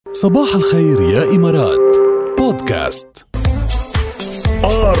صباح الخير يا إمارات بودكاست.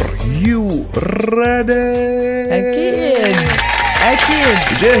 Are you ready؟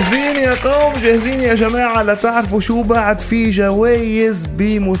 أكيد جاهزين يا قوم، جاهزين يا جماعة لتعرفوا شو بعد في جوائز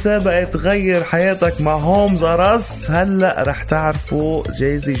بمسابقة غير حياتك مع هومز. هلأ رح تعرفوا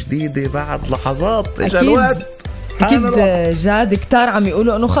جايزة جديدة بعد لحظات. إجا الوقت أكيد جاد كتار عم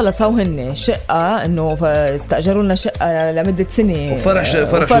يقولوا إنه خلص هاو هن شقة، إنه استأجروا لنا شقة لمدة سنة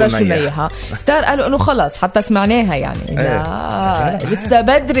وفرشوا لنا إياها. كتار قالوا إنه خلص حتى سمعناها يعني. لا لسه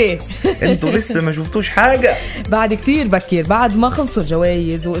بدري. انتوا لسه ما شفتوش حاجة. بعد كتير بكير، بعد ما خلصوا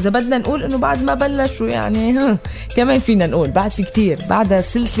الجوائز، وإذا بدنا نقول إنه بعد ما بلشوا يعني كمان فينا نقول بعد في كتير، بعد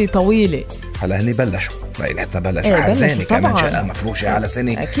سلسلة طويلة. هلا هني بلشوا حتى بلشوا حزاني كمان شقة مفروشة على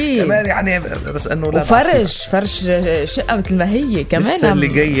سنة أكيد. كمان يعني، بس انه لا فرش شقة مثل ما هي كمان لسه اللي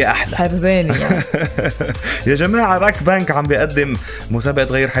جاية احلى حرزاني يعني. يا جماعة راك بانك عم بيقدم مسابقة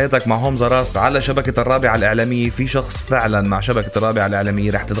غير حياتك مع هومز على شبكة الرابعة الإعلامية. في شخص فعلا مع شبكة الرابعة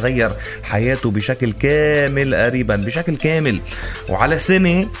الإعلامية رح تتغير حياته بشكل كامل، قريبا بشكل كامل، وعلى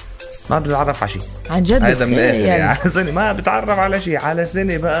سنة ما بتتعرف على شيء عن جد. هذا من الآخر يعني. على سنة ما بتعرف على شيء، على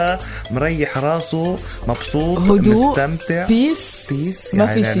سنة بقى مريح راسه، مبسوط، هدوء، مستمتع، بيس ما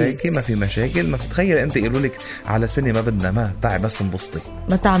يعني في شيء، ما في مشاكل. ما تتخيل انت يقولوا لك على سنة ما بدنا، ما تعي بس انبسطي،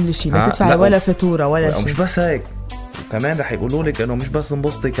 ما تعملي شيء، ما تدفعي ولا فاتورة ولا شيء. مش بس هيك، كمان رح يقولوا لك انه مش بس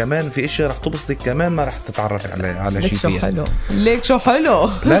انبسطي، كمان في اشياء رح تبسطك، كمان ما رح تتعرفي على شيء فيها. حلو ليك شو حلو.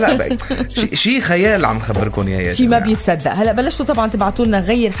 لا شيء خيال عم خبركم اياه، شيء ما بيتصدق. هلا بلشتوا طبعا تبعتوا لنا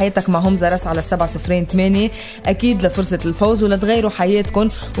غير حياتك مع هومز على 708 اكيد لفرصه الفوز ولتغيروا حياتكم.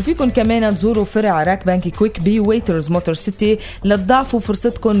 وفيكم كمان تزوروا فرع راك بانك كويك بي ويترز موتور سيتي لتضاعفوا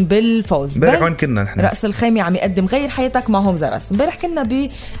فرصتكم بالفوز. امبارح وين كنا نحن؟ راس الخيمه عم يقدم غير حياتك مع هومز. امبارح كنا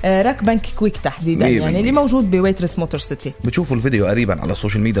براك بانك كويك تحديدا يعني اللي موجود بويترز موتور سيتي. بتشوفوا الفيديو قريبا على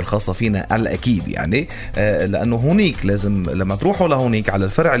السوشيال ميديا الخاصة فينا الأكيد يعني، لأنه هونيك لازم لما تروحوا لهونيك على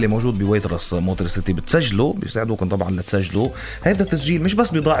الفرع اللي موجود بويترس موتور سيتي بتسجلوا، بيساعدوكم طبعا لتسجلوا. هذا التسجيل مش بس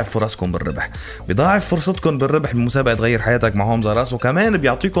بيضاعف فرصكم بالربح، بيضاعف فرصتكم بالربح بمسابقة غير حياتك مع هومز، وكمان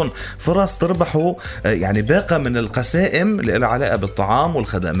بيعطيكم فرص تربحوا يعني باقة من القسائم اللي لها علاقة بالطعام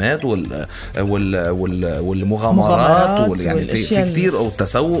والخدمات والمغامرات يعني في كتير أو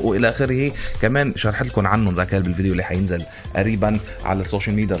التسوق وإلى آخره. كمان شرحت لكم عنهم ركال بالفيديو اللي حينزل قريبا على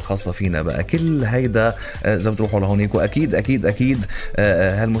السوشيال ميديا الخاصة فينا. بقى كل هيدا إذا بتروحوا لهونيك. وأكيد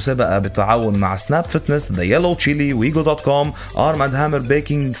هالمسابقة بالتعاون مع سناب فتنس، The Yellow Chili, Wigo.com, Armad Hammer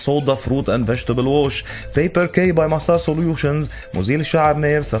Baking Soda Fruit and Vegetable Wash, Paper K by Massage Solutions, مزيل الشعر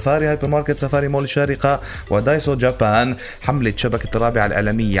نير، سفاري هايبر ماركت، سفاري مول الشارقة، ودايسو جابان. حملة شبكة الرابعة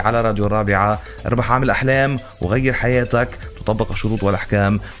الإعلامية على راديو الرابعة. اربح عامل أحلام وغير حياتك، تطبق الشروط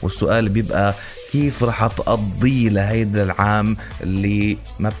والأحكام. والسؤال بيبقى كيف رح تقضي لهيدا العام اللي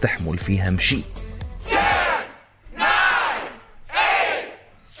ما بتحمل فيه هم شيء. 10 9 8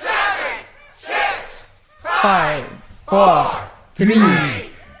 7 6 5 4 3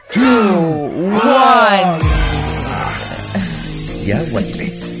 2 1.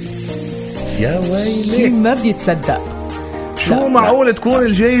 يا ويلي شيء ما بيتصدق. شو معقول تكون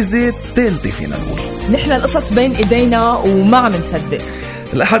الجائزة الثالثة فينا نقول؟ نحن القصص بين ايدينا وما عم نصدق.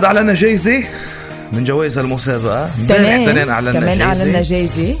 الأحد أعلنا جائزة من جوائز المسابقة. كمان أعلنا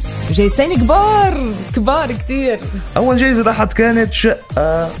جائزة وجائزتين كبار كتير. أول جائزة الأحد كانت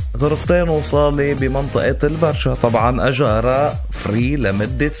شقة غرفتين وصالة بمنطقة البرشا، طبعا أجارة فري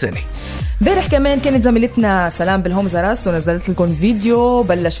لمدة سنة. امبارح كمان كانت زميلتنا سلام بالهومز ونزلت لكم فيديو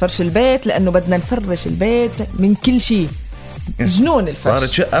بلش فرش البيت، لأنه بدنا نفرش البيت من كل شيء. جنون الفرش،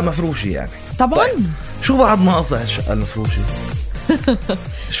 صارت شقة مفروشة يعني. طبعا شو بعد ناقص الشقة المفروشة؟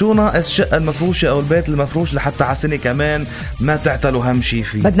 شو ناقص الشقة المفروشة أو البيت المفروش لحتى عسنة كمان ما تعتلوا هم شي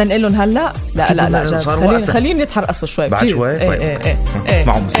فيه؟ بدنا نقلهم هلا؟ لا خليني نتحرقصوا شوي بعد شوي. طيب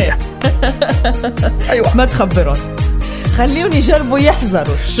اسمعوا موسيقى. أيوة ما تخبرون، خليهم يجربوا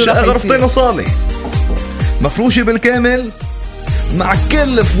يحذروا. شقة غرفتين وصالة مفروشة بالكامل مع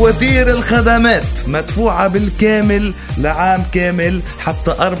كل فواتير الخدمات مدفوعة بالكامل لعام كامل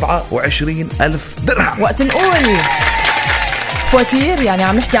حتى 24,000 درهم. وقت نقول فواتير يعني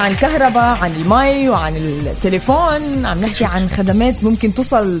عم نحكي عن الكهرباء، عن المي، وعن التليفون. عم نحكي عن خدمات ممكن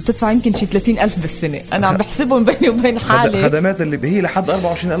توصل تدفع يمكن شي 30,000 بالسنة. أنا عم بحسبهم بيني وبين حالي. خدمات اللي هي لحد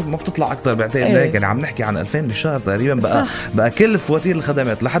 24,000 ما بتطلع أكتر بعتقد. يعني عم نحكي عن 2000 بالشهر تقريبا. بقى كل فواتير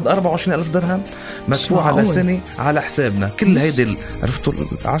الخدمات لحد 24,000 درهم مدفوعة لسنة على حسابنا. كل هيدي عرفتوا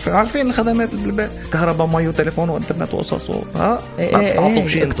عارفين الخدمات بالبيت، كهرباء مي وتليفون وانترنت وقصص. ما بتعطوا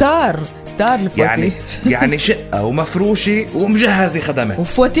شيء كتار الفواتير. يعني شقة ومفروشة ومجهزة خدمات،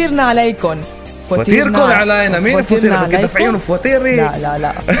 وفواتيرنا عليكم. فواتيركم علينا. مين فواتير؟ بدك تدفعيهم فواتيري؟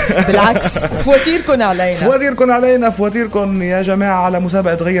 لا بالعكس، فواتيركم علينا. فواتيركم علينا، فواتيركم يا جماعة على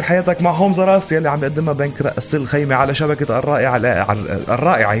مسابقة غير حياتك مع هومز يلي عم بيقدمها بنك رأس الخيمة على شبكة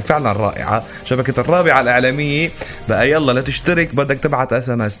الرائعة، هي فعلا رائعة، شبكة الرابعة الإعلامية. بقى يلا لتشترك بدك تبعت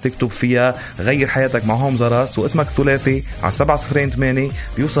SMS تكتب فيها غير حياتك مع هومز واسمك ثلاثي على 708.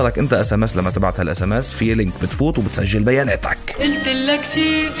 بيوصلك انت SMS. لما تبعت هالSMS في لينك بتفوت وبتسجل بياناتك. قلت لك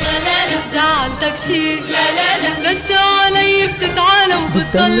شي لا زعلتك شي لا رشت علي بتتعالى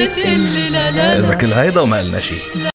وبتضل تقلي لا إذا كل هيدا وما قلنا شي.